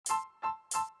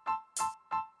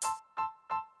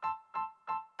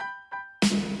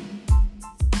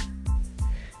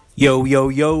Yo, yo,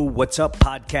 yo, what's up,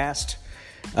 podcast?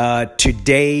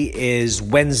 Today is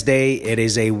Wednesday. It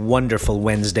is a wonderful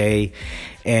Wednesday,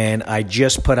 and I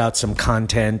just put out some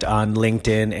content on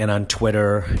LinkedIn and on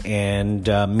Twitter and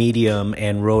Medium,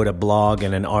 and wrote a blog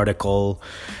and an article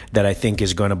that I think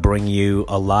is going to bring you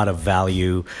a lot of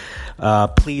value.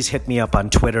 Please hit me up on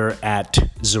Twitter at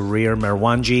Zarir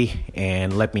Merwanji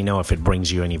and let me know if it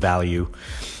brings you any value.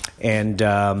 And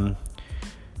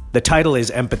the title is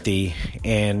Empathy,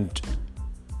 and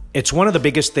it's one of the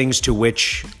biggest things to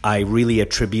which I really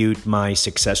attribute my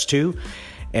success to.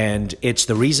 And it's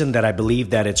the reason that I believe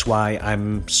that it's why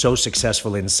I'm so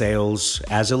successful in sales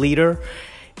as a leader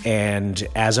and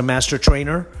as a master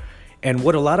trainer. And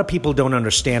what a lot of people don't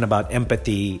understand about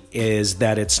empathy is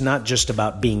that it's not just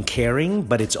about being caring,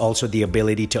 but it's also the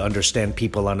ability to understand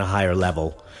people on a higher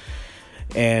level.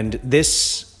 And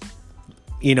this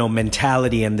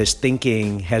mentality and this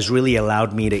thinking has really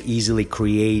allowed me to easily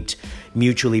create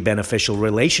mutually beneficial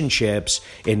relationships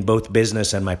in both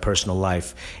business and my personal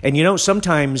life. And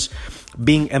sometimes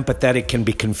being empathetic can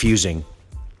be confusing.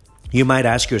 You might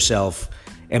ask yourself,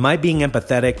 am I being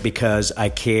empathetic because I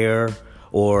care?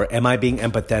 Or am I being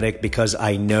empathetic because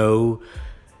I know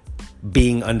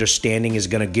being understanding is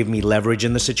going to give me leverage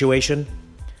in the situation?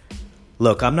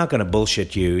 Look, I'm not going to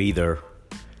bullshit you either.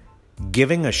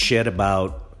 Giving a shit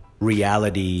about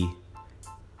reality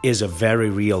is a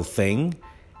very real thing,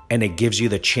 and it gives you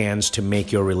the chance to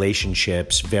make your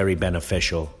relationships very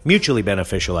beneficial, mutually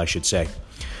beneficial, I should say.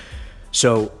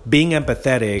 So being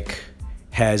empathetic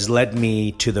has led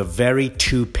me to the very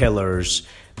two pillars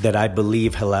that I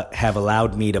believe have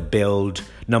allowed me to build,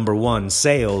 number one,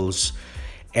 sales,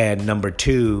 and number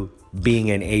two,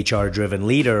 being an HR-driven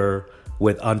leader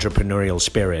with entrepreneurial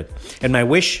spirit. And my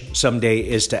wish someday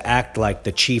is to act like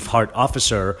the chief heart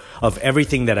officer of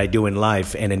everything that I do in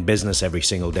life and in business every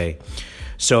single day.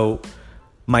 So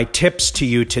my tips to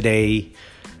you today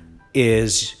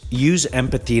is use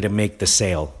empathy to make the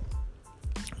sale.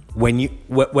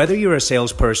 Whether you're a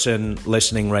salesperson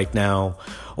listening right now,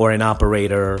 or an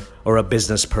operator, or a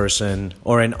business person,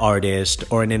 or an artist,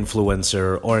 or an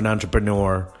influencer, or an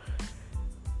entrepreneur,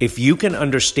 if you can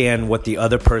understand what the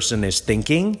other person is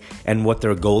thinking and what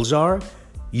their goals are,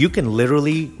 you can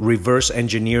literally reverse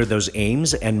engineer those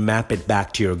aims and map it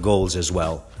back to your goals as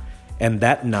well. And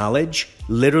that knowledge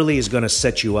literally is going to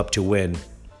set you up to win.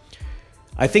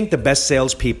 I think the best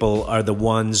salespeople are the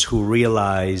ones who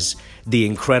realize the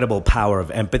incredible power of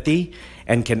empathy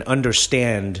and can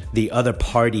understand the other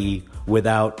party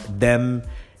without them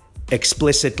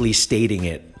explicitly stating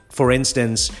it. For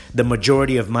instance, the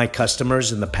majority of my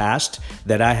customers in the past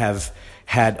that I have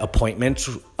had appointments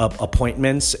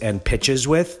and pitches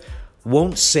with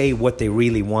won't say what they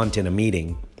really want in a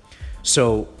meeting.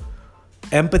 So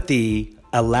empathy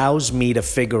allows me to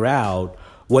figure out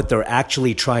what they're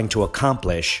actually trying to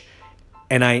accomplish.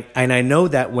 And I know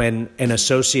that when an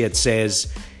associate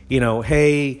says,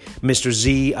 hey, Mr.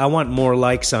 Z, I want more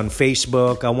likes on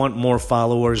Facebook, I want more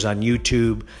followers on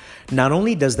YouTube, not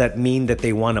only does that mean that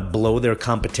they want to blow their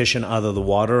competition out of the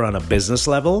water on a business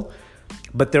level,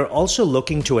 but they're also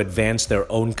looking to advance their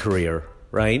own career,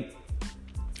 right?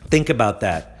 Think about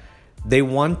that. They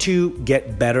want to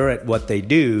get better at what they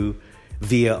do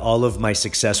via all of my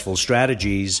successful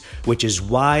strategies, which is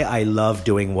why I love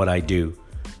doing what I do,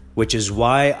 which is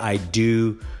why I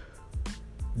do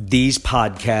these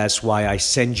podcasts, why I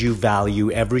send you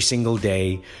value every single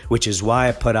day, which is why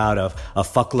I put out a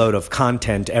fuckload of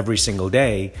content every single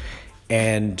day.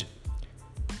 And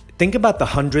think about the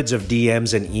hundreds of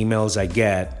DMs and emails I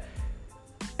get.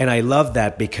 And I love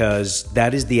that because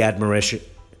that is the admiration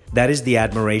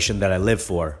that I live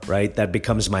for, right? That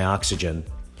becomes my oxygen.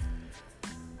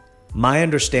 My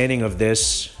understanding of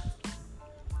this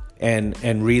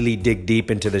and really dig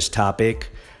deep into this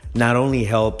topic not only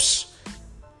helps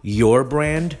your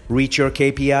brand reach your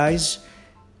KPIs,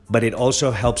 but it also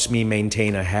helps me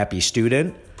maintain a happy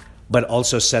student, but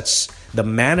also sets the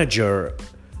manager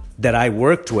that I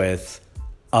worked with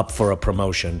up for a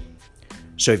promotion.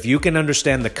 So if you can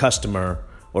understand the customer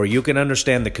or you can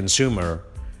understand the consumer,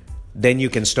 then you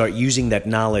can start using that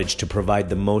knowledge to provide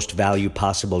the most value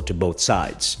possible to both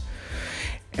sides.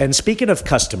 And speaking of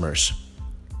customers,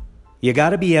 you got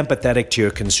to be empathetic to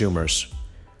your consumers.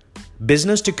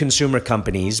 Business to consumer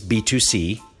companies,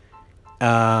 B2C,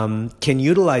 can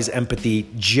utilize empathy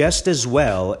just as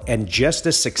well and just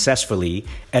as successfully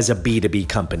as a B2B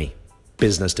company,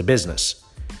 business to business.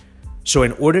 So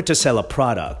in order to sell a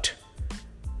product,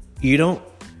 let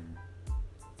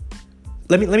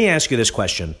me ask you this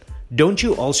question. Don't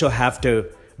you also have to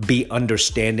be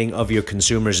understanding of your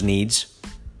consumers' needs?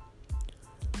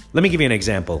 Let me give you an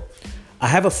example. I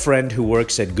have a friend who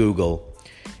works at Google,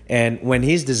 and when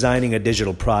he's designing a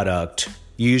digital product,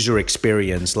 user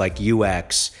experience like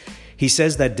UX, he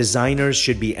says that designers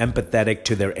should be empathetic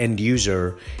to their end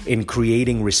user in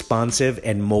creating responsive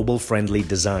and mobile-friendly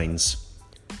designs.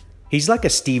 He's like a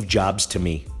Steve Jobs to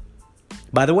me.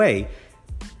 By the way,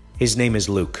 his name is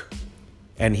Luke,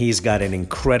 and he's got an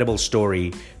incredible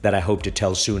story that I hope to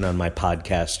tell soon on my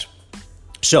podcast.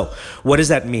 So, what does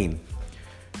that mean?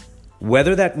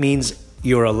 Whether that means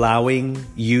you're allowing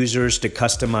users to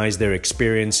customize their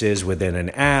experiences within an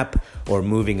app or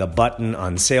moving a button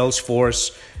on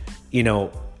Salesforce,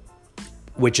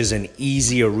 which is an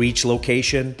easier reach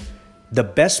location, the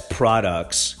best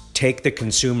products take the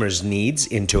consumer's needs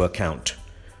into account.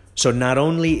 So not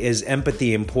only is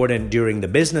empathy important during the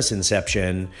business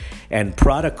inception and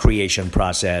product creation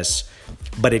process,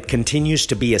 but it continues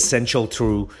to be essential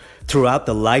throughout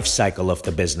the life cycle of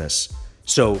the business.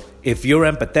 So if you're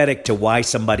empathetic to why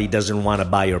somebody doesn't want to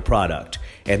buy your product,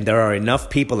 and there are enough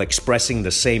people expressing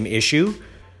the same issue,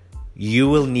 you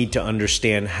will need to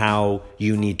understand how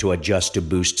you need to adjust to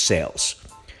boost sales.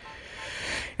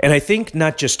 And I think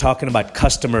not just talking about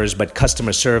customers, but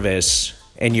customer service,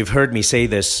 and you've heard me say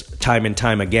this time and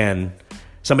time again.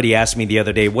 Somebody asked me the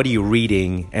other day, what are you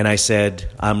reading? And I said,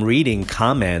 I'm reading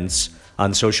comments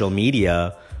on social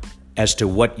media as to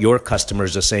what your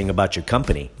customers are saying about your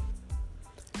company.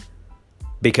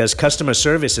 Because customer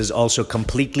service is also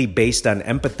completely based on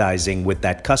empathizing with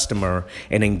that customer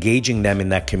and engaging them in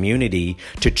that community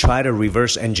to try to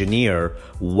reverse engineer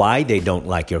why they don't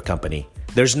like your company.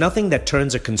 There's nothing that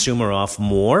turns a consumer off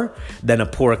more than a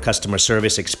poor customer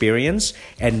service experience,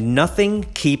 and nothing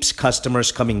keeps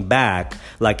customers coming back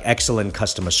like excellent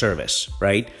customer service,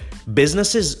 right?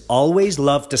 Businesses always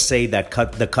love to say that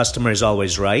the customer is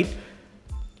always right,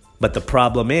 but the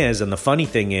problem is, and the funny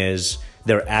thing is,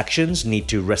 their actions need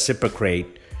to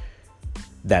reciprocate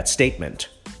that statement.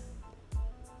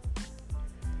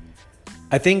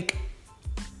 I think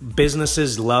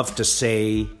businesses love to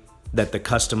say that the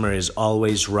customer is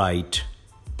always right,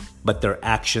 but their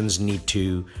actions need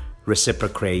to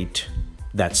reciprocate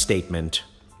that statement.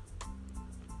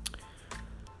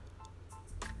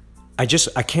 I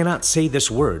cannot say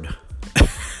this word.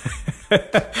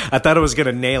 I thought I was going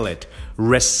to nail it.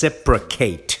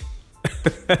 Reciprocate.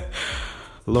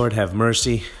 Lord have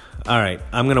mercy. All right,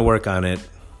 I'm going to work on it.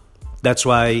 That's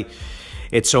why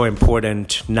it's so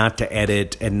important not to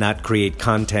edit and not create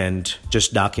content.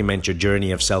 Just document your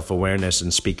journey of self-awareness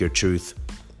and speak your truth.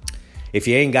 If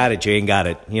you ain't got it, you ain't got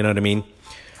it. You know what I mean?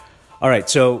 All right,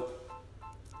 so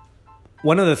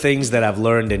one of the things that I've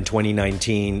learned in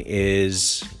 2019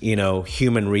 is,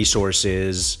 human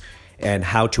resources and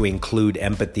how to include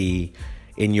empathy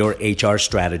in your HR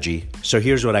strategy. So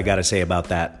here's what I got to say about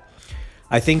that.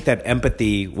 I think that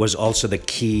empathy was also the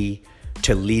key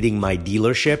to leading my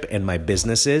dealership and my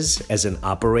businesses as an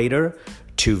operator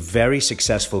to very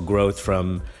successful growth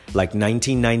from like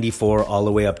 1994 all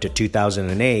the way up to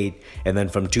 2008, and then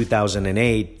from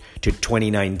 2008 to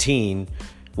 2019,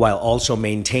 while also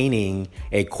maintaining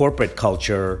a corporate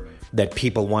culture that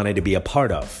people wanted to be a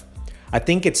part of. I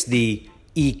think it's the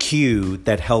EQ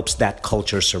that helps that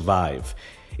culture survive.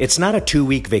 It's not a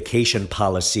 2-week vacation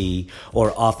policy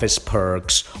or office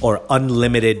perks or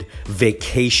unlimited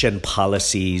vacation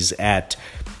policies at,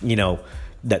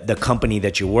 the company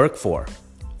that you work for.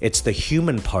 It's the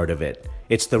human part of it.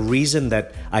 It's the reason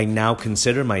that I now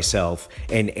consider myself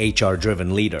an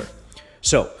HR-driven leader.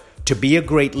 So, to be a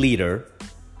great leader,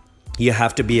 you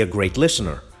have to be a great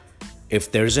listener.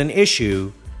 If there's an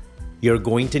issue, you're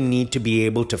going to need to be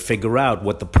able to figure out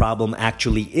what the problem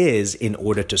actually is in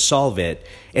order to solve it.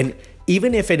 And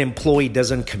even if an employee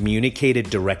doesn't communicate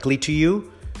it directly to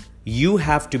you, you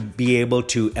have to be able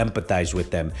to empathize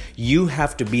with them. You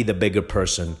have to be the bigger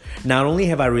person. Not only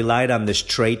have I relied on this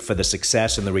trait for the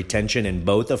success and the retention in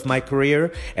both of my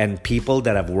career and people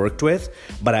that I've worked with,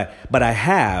 but I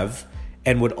have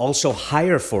and would also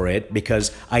hire for it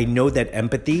because I know that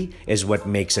empathy is what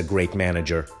makes a great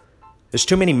manager. There's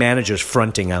too many managers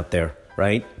fronting out there,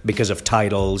 right? Because of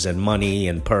titles and money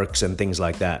and perks and things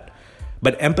like that.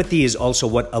 But empathy is also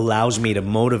what allows me to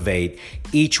motivate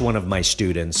each one of my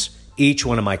students, each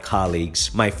one of my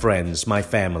colleagues, my friends, my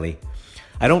family.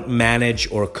 I don't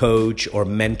manage or coach or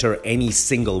mentor any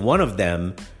single one of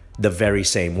them the very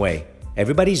same way.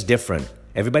 Everybody's different.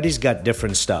 Everybody's got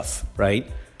different stuff,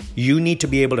 right? You need to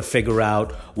be able to figure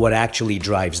out what actually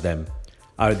drives them.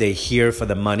 Are they here for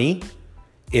the money?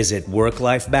 Is it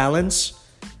work-life balance?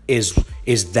 Is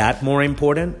that more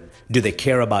important? Do they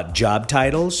care about job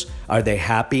titles? Are they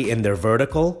happy in their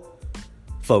vertical?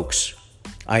 Folks,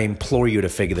 I implore you to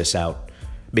figure this out,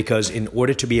 because in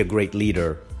order to be a great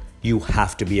leader, you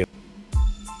have to be a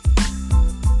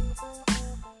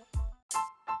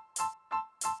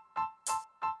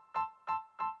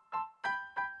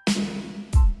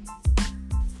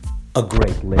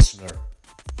great listener.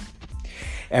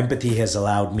 Empathy has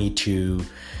allowed me to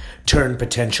turn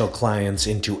potential clients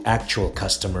into actual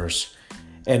customers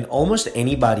and almost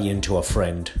anybody into a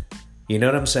friend. You know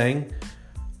what I'm saying?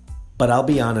 But I'll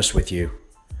be honest with you.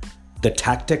 The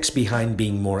tactics behind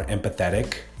being more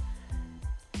empathetic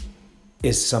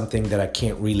is something that I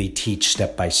can't really teach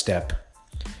step by step.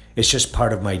 It's just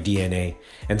part of my DNA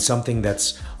and something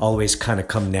that's always kind of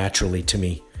come naturally to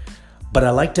me. But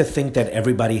I like to think that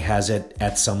everybody has it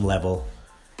at some level.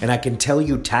 And I can tell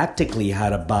you tactically how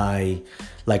to buy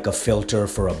like a filter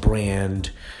for a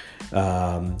brand,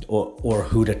 or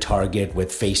who to target with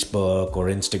Facebook or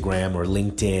Instagram or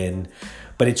LinkedIn.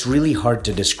 But it's really hard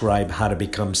to describe how to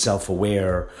become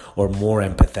self-aware or more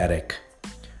empathetic.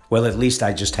 Well, at least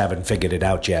I just haven't figured it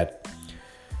out yet.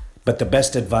 But the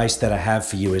best advice that I have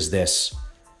for you is this: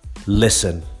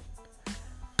 listen.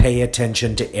 Pay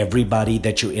attention to everybody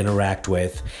that you interact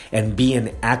with and be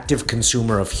an active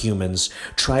consumer of humans.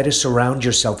 Try to surround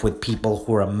yourself with people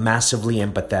who are massively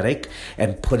empathetic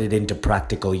and put it into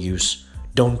practical use.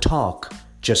 Don't talk,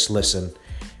 just listen.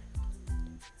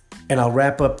 And I'll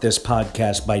wrap up this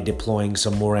podcast by deploying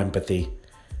some more empathy.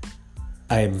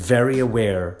 I am very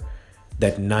aware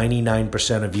that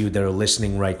 99% of you that are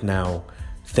listening right now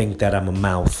think that I'm a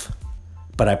mouth,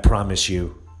 but I promise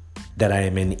you that I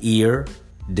am an ear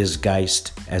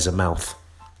disguised as a mouth.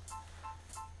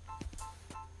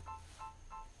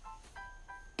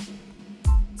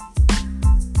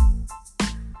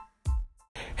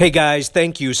 Hey guys,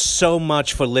 thank you so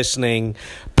much for listening.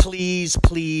 Please,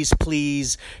 please,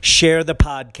 please share the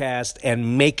podcast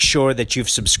and make sure that you've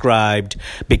subscribed,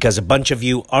 because a bunch of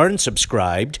you aren't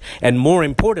subscribed. And more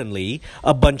importantly,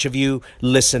 a bunch of you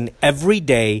listen every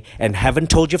day and haven't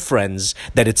told your friends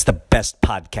that it's the best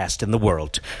podcast in the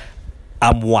world.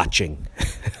 I'm watching.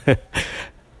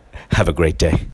 Have a great day.